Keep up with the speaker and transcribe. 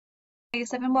Hey,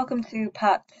 Seven, welcome to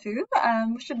part two.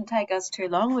 It shouldn't take us too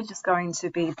long. We're just going to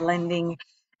be blending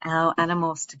our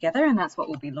animals together, and that's what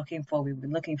we'll be looking for. We'll be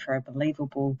looking for a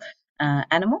believable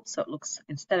animal. So it looks,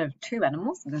 instead of two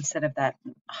animals, and instead of that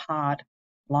hard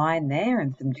line there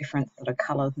and some different sort of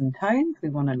colours and tones, we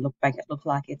want to make it look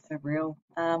like it's a real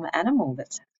animal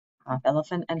that's half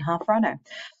elephant and half rhino.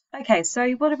 Okay, so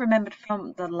you would have remembered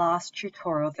from the last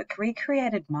tutorial that we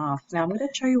created masks. Now I'm going to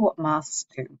show you what masks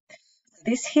do.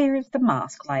 This here is the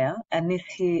mask layer, and this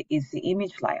here is the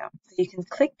image layer. So you can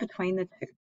click between the two.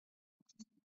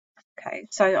 Okay,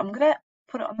 so I'm going to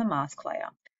put it on the mask layer.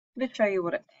 I'm going to show you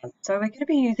what it does. So we're going to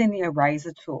be using the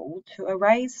eraser tool to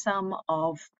erase some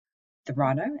of the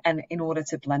rhino, and in order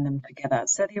to blend them together.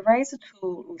 So the eraser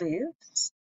tool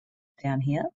lives down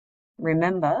here.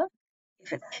 Remember,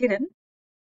 if it's hidden,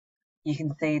 you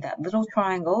can see that little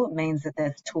triangle. It means that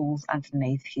there's tools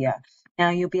underneath here. Now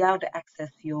you'll be able to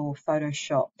access your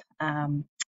Photoshop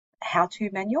how-to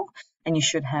manual, and you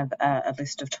should have a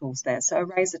list of tools there. So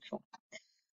eraser tool.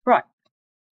 Right,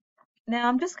 now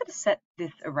I'm just going to set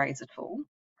this eraser tool.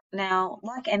 Now,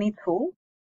 like any tool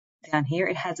down here,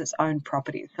 it has its own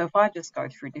properties. So if I just go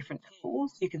through different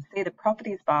tools, you can see the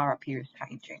properties bar up here is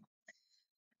changing.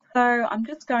 So I'm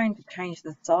just going to change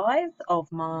the size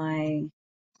of my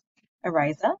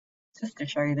eraser just to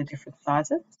show you the different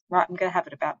sizes. Right, I'm going to have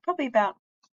it probably about,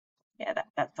 yeah,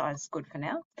 that size is good for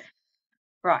now.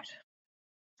 Right,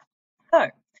 so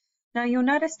now you'll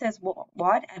notice there's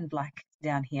white and black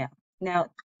down here. Now,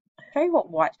 I'll show you what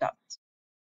white does.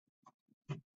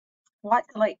 White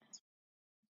deletes.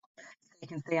 So you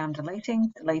can see I'm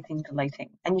deleting, deleting, deleting.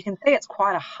 And you can see it's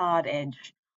quite a hard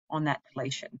edge on that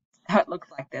deletion. So it looks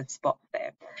like there's spots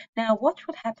there. Now watch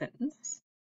what happens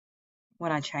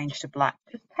when I change to black.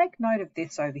 Just take note of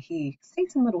this over here. See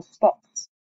some little spots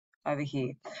over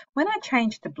here. When I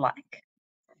change to black,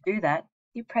 to do that,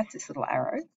 you press this little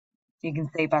arrow. You can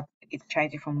see it's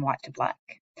changing from white to black.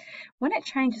 When it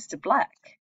changes to black,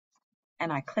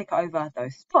 and I click over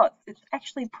those spots, it's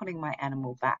actually putting my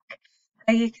animal back.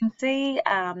 So you can see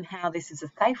how this is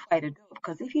a safe way to do it,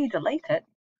 because if you delete it,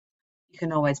 you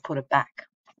can always put it back.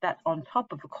 That's on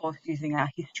top of course, using our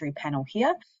history panel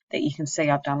here that you can see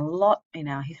I've done a lot in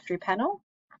our history panel.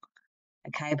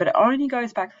 Okay, but it only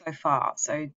goes back so far,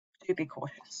 so do be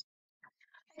cautious.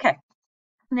 Okay,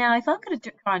 now if I'm going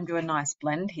to try and do a nice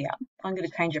blend here, I'm going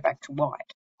to change it back to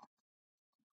white.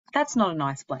 That's not a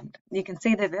nice blend. You can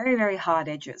see they're very, very hard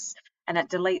edges, and it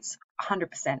deletes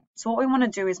 100%. So what we want to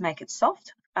do is make it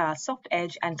soft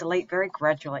edge, and delete very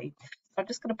gradually. So I'm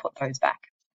just going to put those back.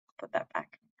 Put that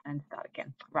back and start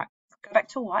again. Right, go back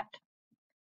to white.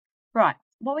 Right,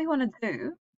 what we want to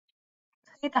do,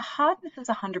 see the hardness is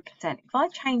 100%. If I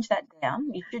change that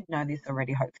down, you should know this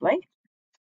already hopefully.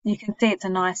 You can see it's a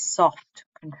nice soft,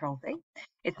 Control-Z.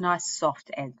 It's nice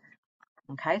soft edge.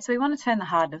 Okay, so we want to turn the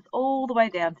hardness all the way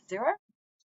down to 0.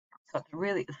 So it's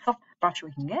really the softest brush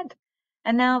we can get.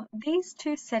 And now these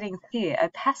two settings here,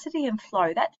 opacity and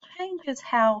flow, that changes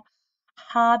how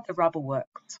hard the rubber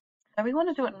works. So we want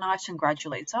to do it nice and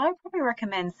gradually. So I probably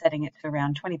recommend setting it to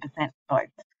around 20% both.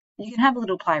 You can have a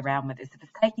little play around with this. If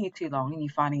it's taking you too long and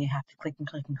you're finding you have to click and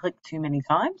click and click too many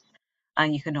times,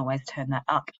 you can always turn that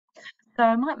up. So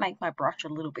I might make my brush a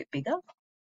little bit bigger.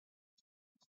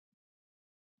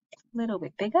 A little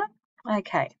bit bigger.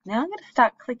 Okay, now I'm going to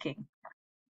start clicking.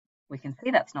 We can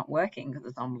see that's not working because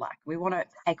it's on black. We want to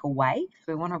take away,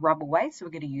 so we want to rub away, so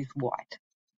we're going to use white.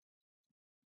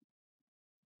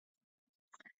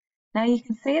 Now you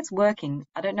can see it's working.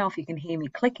 I don't know if you can hear me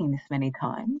clicking this many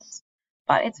times,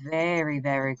 but it's very,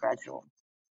 very gradual.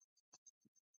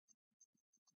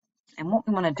 And what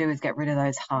we want to do is get rid of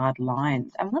those hard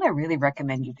lines. And what I really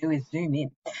recommend you do is zoom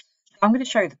in. So I'm going to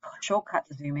show you the shortcut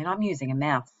to zoom in. I'm using a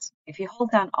mouse. If you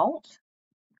hold down Alt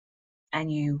and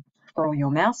you scroll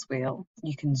your mouse wheel,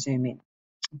 you can zoom in,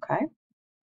 okay?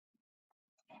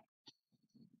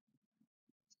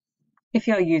 If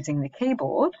you're using the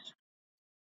keyboard,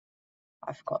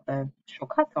 I've got the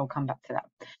shortcut, so I'll come back to that.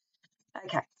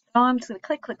 Okay, so I'm just going to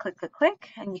click, click, click, click, click,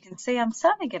 and you can see I'm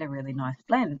starting to get a really nice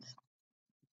blend.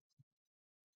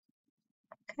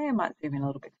 Okay, I might zoom in a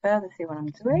little bit further, see what I'm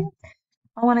doing.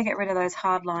 I want to get rid of those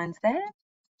hard lines there.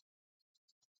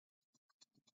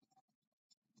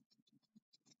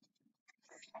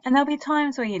 And there'll be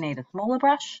times where you need a smaller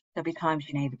brush. There'll be times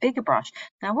you need a bigger brush.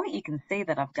 Now what you can see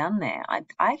that I've done there, I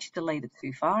actually deleted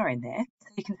too far in there. So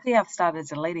you can see I've started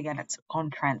deleting and it's gone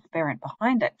transparent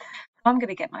behind it. So I'm going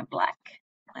to get my black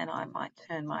and I might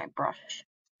turn my brush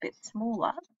a bit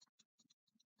smaller.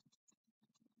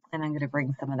 And I'm going to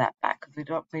bring some of that back because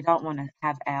we don't want to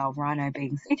have our rhino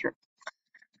being see-through.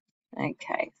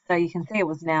 Okay, so you can see it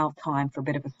was now time for a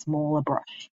bit of a smaller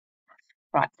brush.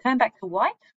 Right, turn back to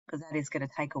white because that is going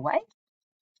to take away.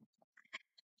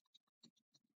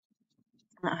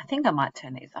 I think I might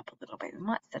turn these up a little bit. We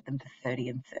might set them to 30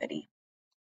 and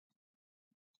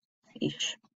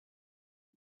 30-ish.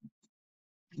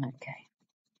 Okay.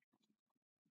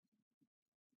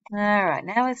 All right,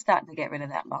 now we're starting to get rid of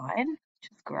that line,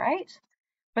 which is great.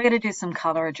 We're going to do some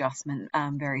color adjustment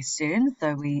very soon,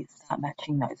 so we start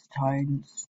matching those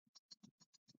tones.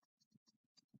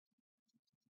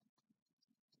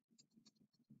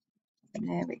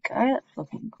 There we go, that's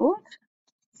looking good.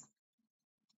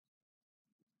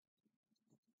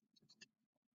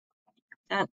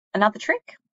 Another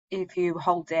trick, if you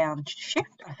hold down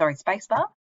spacebar,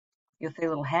 you'll see a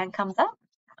little hand comes up,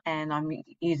 and I'm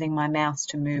using my mouse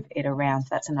to move it around. So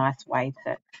that's a nice way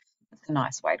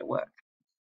to work.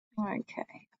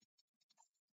 Okay.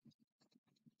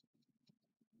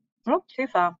 Oh, too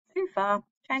far.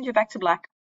 Change it back to black.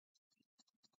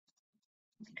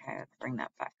 Okay, let's bring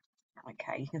that back.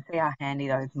 Okay, you can see how handy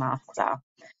those masks are.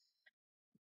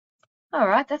 All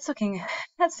right, that's looking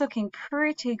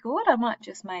pretty good. I might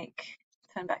just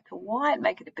turn back to white,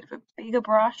 make it a bit of a bigger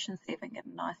brush and see if I can get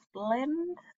a nice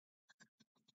blend.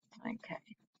 Okay.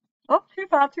 Oh, too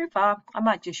far. I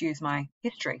might just use my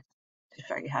history to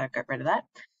show you how to get rid of that.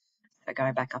 So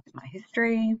going back up in my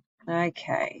history.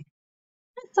 Okay.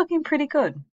 That's looking pretty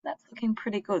good.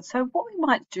 So what we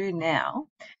might do now,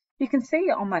 you can see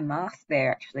on my mask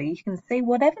there actually, you can see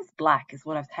whatever's black is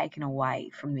what I've taken away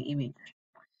from the image.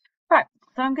 Right,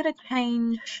 so I'm going to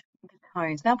change the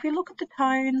tones. Now if we look at the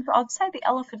tones, I'd say the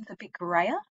elephant's a bit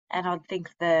grayer and I'd think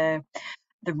the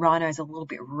rhino's a little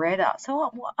bit redder. So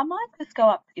I might just go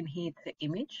up in here to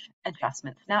image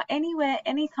adjustments. Now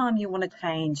anytime you want to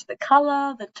change the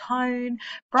color, the tone,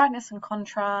 brightness and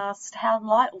contrast, how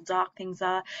light or dark things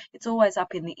are, it's always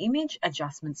up in the image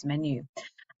adjustments menu.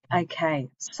 Okay,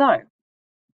 so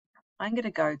I'm going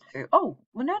to go to,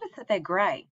 we'll notice that they're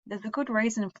grey. There's a good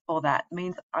reason for that. It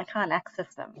means I can't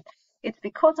access them. It's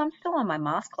because I'm still on my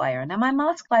mask layer. Now my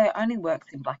mask layer only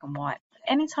works in black and white.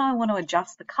 Anytime I want to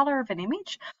adjust the color of an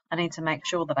image, I need to make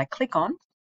sure that I click on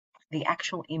the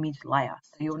actual image layer.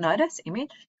 So you'll notice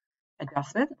image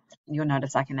adjustments. You'll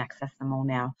notice I can access them all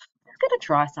now. I'm just going to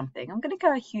try something. I'm going to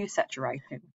go hue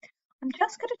saturation. I'm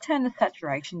just going to turn the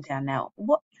saturation down now.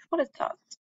 What it does.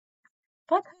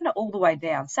 If I turn it all the way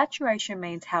down, saturation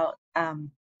means how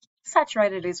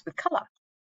saturated it is with color.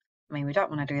 I mean, we don't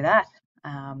want to do that.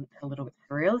 It's a little bit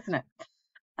surreal, isn't it?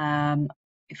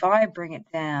 If I bring it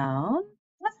down,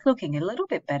 that's looking a little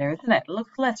bit better, isn't it? It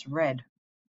looks less red.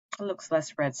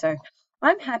 So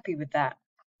I'm happy with that.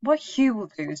 What hue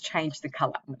will do is change the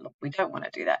color. Look, we don't want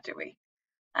to do that, do we?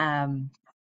 The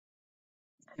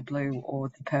blue or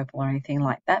the purple or anything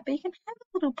like that, but you can have a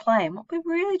little play, and what we're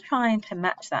really trying to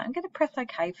match that. I'm going to press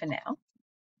OK for now.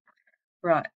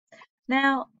 Right.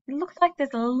 Now, it looks like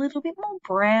there's a little bit more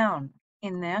brown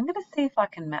in there. I'm going to see if I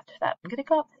can match that. I'm going to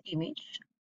go up to Image,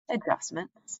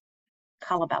 Adjustments,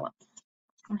 Color Balance,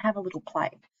 and have a little play.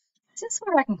 This is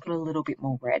where I can put a little bit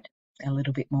more red, a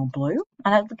little bit more blue,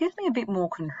 and it gives me a bit more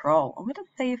control. I'm going to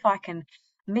see if I can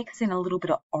mix in a little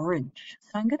bit of orange.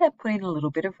 So I'm going to put in a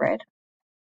little bit of red.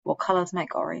 What colours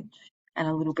make orange? And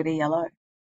a little bit of yellow.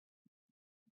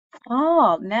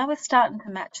 Oh, now we're starting to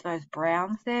match those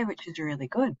browns there, which is really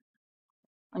good.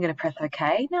 I'm going to press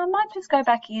OK. Now I might just go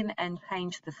back in and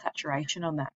change the saturation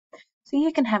on that. So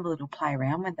you can have a little play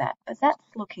around with that, but that's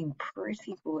looking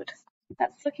pretty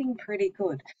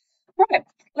good. Right,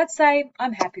 let's say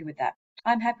I'm happy with that.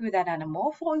 I'm happy with that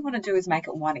Animorph. All we want to do is make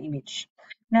it one image.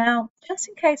 Now, just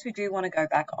in case we do want to go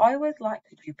back, I always like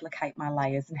to duplicate my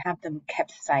layers and have them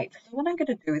kept safe. So what I'm going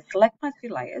to do is select my two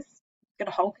layers. I'm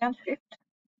going to hold down Shift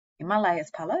in my Layers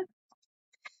palette.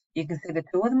 You can see the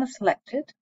two of them are selected.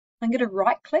 I'm going to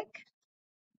right click.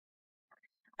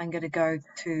 I'm going to go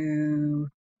to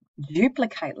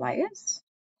Duplicate Layers.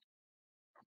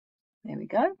 There we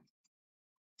go.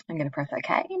 I'm going to press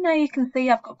OK. Now you can see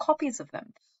I've got copies of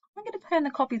them. I'm going to turn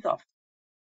the copies off,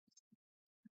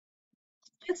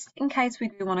 just in case we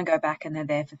do want to go back and they're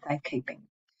there for safekeeping.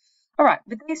 All right,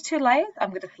 with these two layers, I'm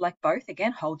going to select both.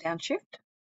 Again, hold down Shift,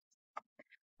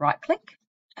 right click,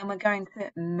 and we're going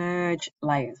to merge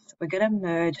layers. We're going to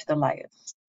merge the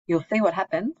layers. You'll see what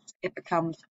happens. It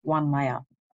becomes one layer.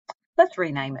 Let's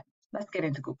rename it. Let's get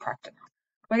into good practice.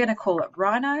 We're going to call it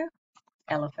Rhino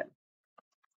Elephant.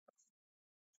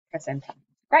 Press Enter.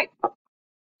 Great.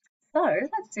 So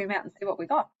let's zoom out and see what we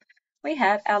got. We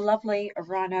have our lovely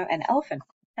rhino and elephant.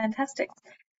 Fantastic.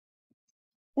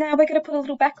 Now we're going to put a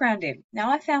little background in.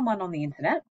 Now I found one on the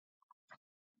internet.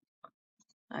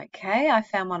 Okay, I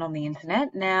found one on the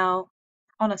internet. Now,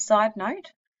 on a side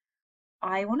note,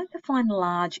 I wanted to find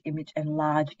large image and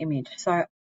large image. So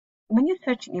when you're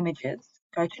searching images,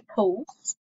 go to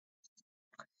tools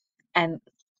and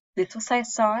this will say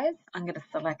size. I'm going to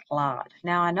select large.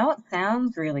 Now I know it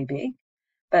sounds really big,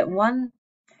 but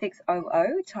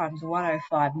 1600 times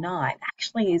 1059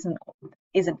 actually isn't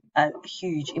a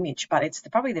huge image, but it's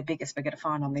probably the biggest we're going to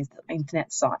find on these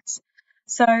internet sites.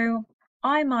 So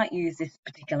I might use this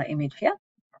particular image here.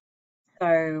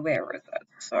 So where is it?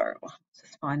 So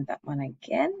just find that one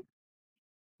again.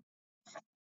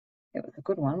 It was a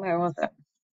good one. Where was it?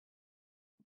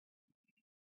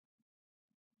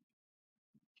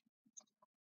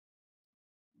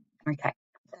 Okay,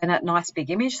 so that nice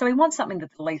big image. So we want something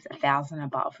that's at least 1,000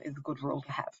 above is a good rule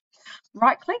to have.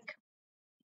 Right click,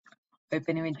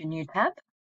 open image in new tab.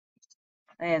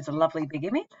 There's a lovely big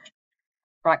image.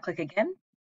 Right click again,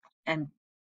 and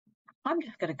I'm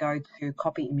just going to go to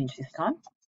copy image this time.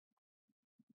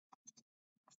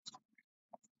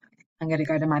 I'm going to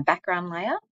go to my background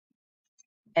layer,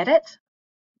 edit,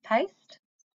 paste,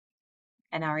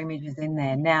 and our image is in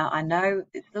there. Now I know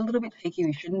it's a little bit tricky,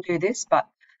 we shouldn't do this, but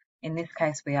in this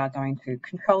case we are going to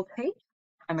Control T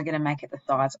and we're going to make it the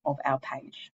size of our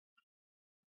page.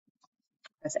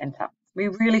 Press enter. We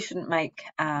really shouldn't make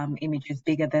images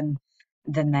bigger than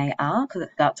they are because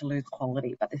it starts to lose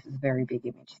quality, but this is a very big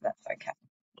image, so that's okay,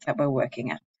 that we're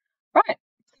working at. Right,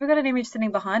 so we've got an image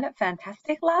sitting behind it,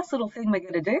 fantastic. Last little thing we're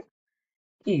going to do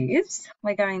is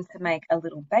we're going to make a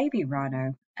little baby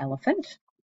rhino elephant.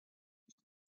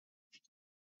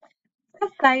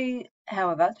 Just say,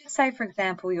 however, just say for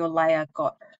example your layer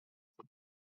got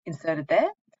inserted there.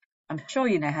 I'm sure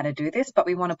you know how to do this, but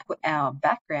we want to put our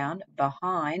background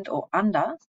behind or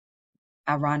under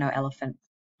our rhino elephant.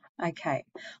 Okay,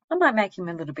 I might make him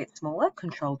a little bit smaller,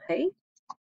 Control T.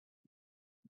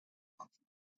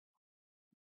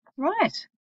 Right,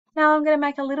 now I'm going to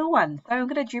make a little one. So I'm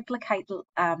going to duplicate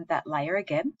that layer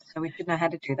again. So we should know how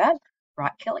to do that.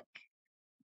 Right click,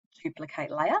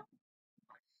 duplicate layer,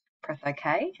 press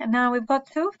OK. And now we've got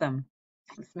two of them.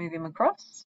 Let's move him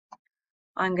across.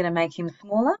 I'm going to make him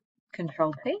smaller,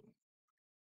 Control T.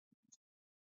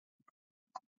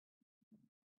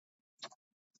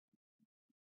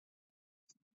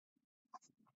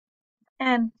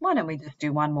 And why don't we just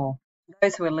do one more?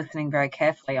 Those who are listening very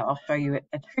carefully, I'll show you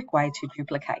a trick way to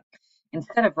duplicate.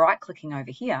 Instead of right-clicking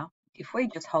over here, if we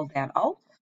just hold down Alt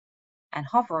and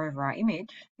hover over our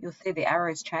image, you'll see the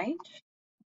arrows change.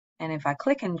 And if I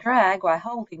click and drag while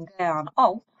holding down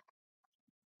Alt,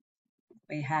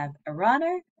 we have a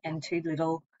rhino and two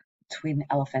little twin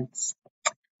elephants.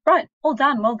 Right, all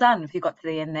done, well done if you got to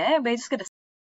the end there. We're just going to